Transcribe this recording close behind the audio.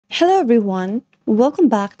Hello everyone, welcome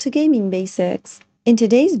back to Gaming Basics. In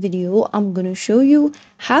today's video, I'm going to show you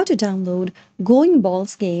how to download Going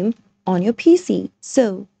Balls game on your PC.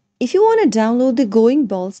 So, if you want to download the Going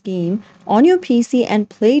Balls game on your PC and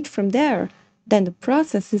play it from there, then the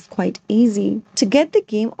process is quite easy. To get the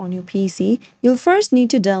game on your PC, you'll first need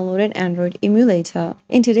to download an Android emulator.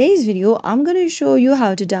 In today's video, I'm going to show you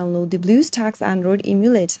how to download the BlueStacks Android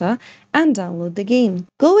emulator and download the game.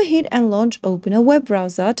 Go ahead and open a web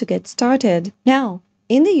browser to get started. Now,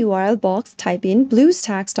 in the URL box, type in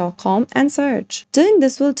bluestacks.com and search. Doing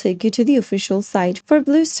this will take you to the official site for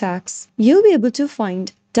BlueStacks. You'll be able to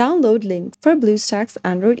find download link for BlueStacks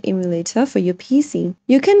Android emulator for your PC.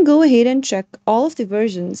 You can go ahead and check all of the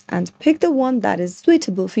versions and pick the one that is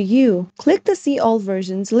suitable for you. Click the See All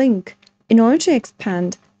Versions link in order to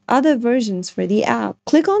expand other versions for the app.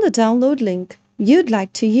 Click on the download link you'd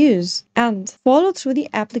like to use and follow through the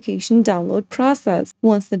application download process.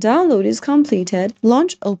 Once the download is completed,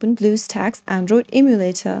 launch Open BlueStacks Android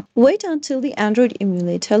emulator. Wait until the Android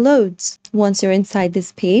emulator loads. Once you're inside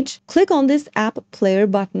this page, click on this App Player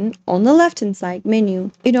button on the left-hand side menu.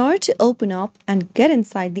 In order to open up and get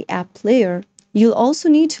inside the app player, you'll also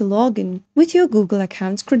need to log in with your Google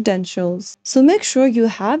account's credentials. So make sure you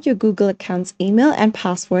have your Google account's email and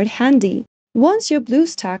password handy. Once your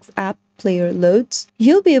BlueStacks app player loads,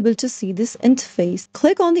 you'll be able to see this interface.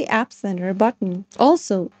 Click on the App Center button.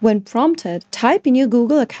 Also, when prompted, type in your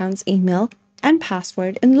Google account's email and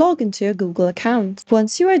password and log into your Google account.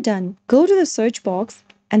 Once you are done, go to the search box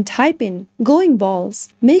and type in Going Balls.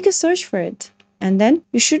 Make a search for it, and then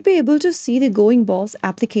you should be able to see the Going Balls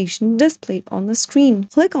application displayed on the screen.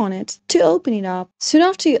 Click on it to open it up. Soon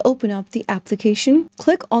after you open up the application,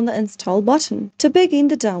 click on the Install button to begin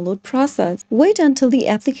the download process. Wait until the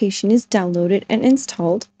application is downloaded and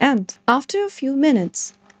installed, and after a few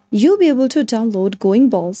minutes, you'll be able to download Going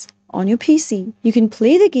Balls on your PC. You can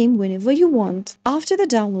play the game whenever you want. After the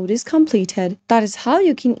download is completed, that is how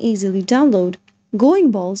you can easily download Going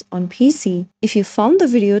Balls on PC. If you found the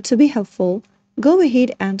video to be helpful, go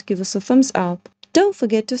ahead and give us a thumbs up. Don't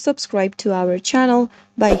forget to subscribe to our channel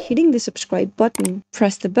by hitting the subscribe button.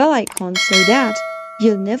 Press the bell icon so that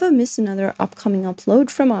you'll never miss another upcoming upload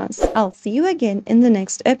from us. I'll see you again in the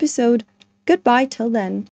next episode. Goodbye till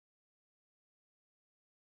then.